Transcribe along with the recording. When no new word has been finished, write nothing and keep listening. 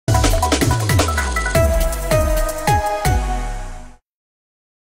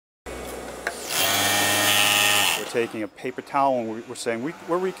taking a paper towel and we're saying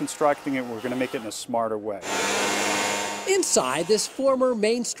we're reconstructing it, we're going to make it in a smarter way. Inside this former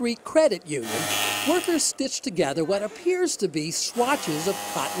Main Street credit union, workers stitched together what appears to be swatches of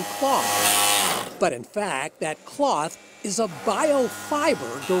cotton cloth. But in fact, that cloth is a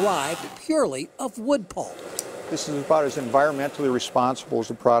biofiber derived purely of wood pulp. This is about as environmentally responsible as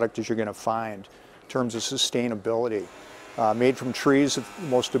a product as you're going to find in terms of sustainability. Made from trees, the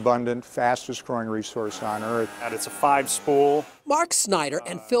most abundant, fastest growing resource on Earth. And it's a 5-spool. Mark Snyder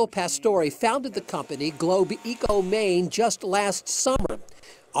and Phil Pastore founded the company Globe Eco Maine just last summer.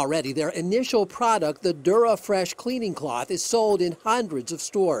 Already their initial product, the Dura-Fresh cleaning cloth, is sold in hundreds of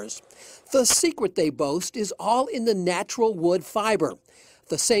stores. The secret, they boast, is all in the natural wood fiber,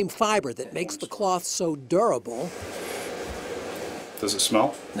 the same fiber that makes the cloth so durable. Does it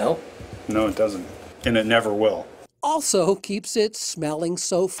smell? No. No, it doesn't. And it never will. Also keeps it smelling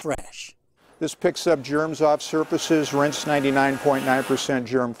so fresh. This picks up germs off surfaces, rinse 99.9%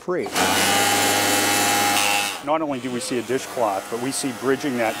 germ-free. Not only do we see a dishcloth, but we see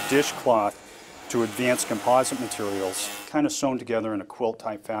bridging that dishcloth to advanced composite materials, kind of sewn together in a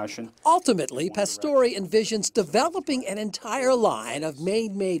quilt-type fashion. Ultimately, Pastore envisions developing an entire line of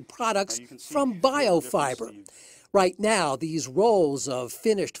Maine-made products from biofiber. Right now, these rolls of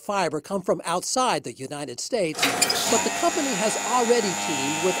finished fiber come from outside the United States, but the company has already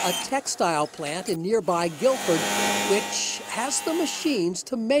teamed with a textile plant in nearby Guilford, which has the machines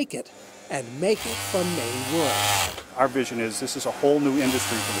to make it, and make it from Maine wood. Our vision is this is a whole new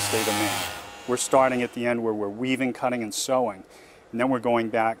industry for the state of Maine. We're starting at the end where we're weaving, cutting, and sewing, and then we're going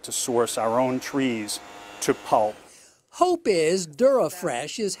back to source our own trees to pulp. Hope is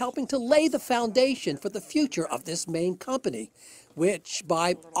Dura-Fresh is helping to lay the foundation for the future of this Maine company, which,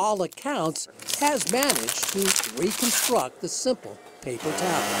 by all accounts, has managed to reconstruct the simple paper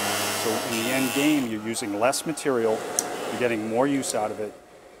towel. So in the end game, you're using less material, you're getting more use out of it,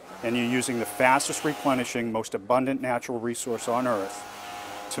 and you're using the fastest replenishing, most abundant natural resource on Earth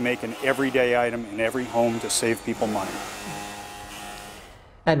to make an everyday item in every home to save people money.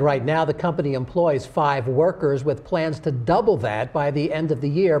 And right now, the company employs 5 workers with plans to double that by the end of the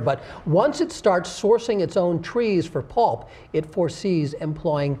year. But once it starts sourcing its own trees for pulp, it foresees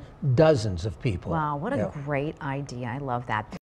employing dozens of people. Wow, what a great idea. I love that.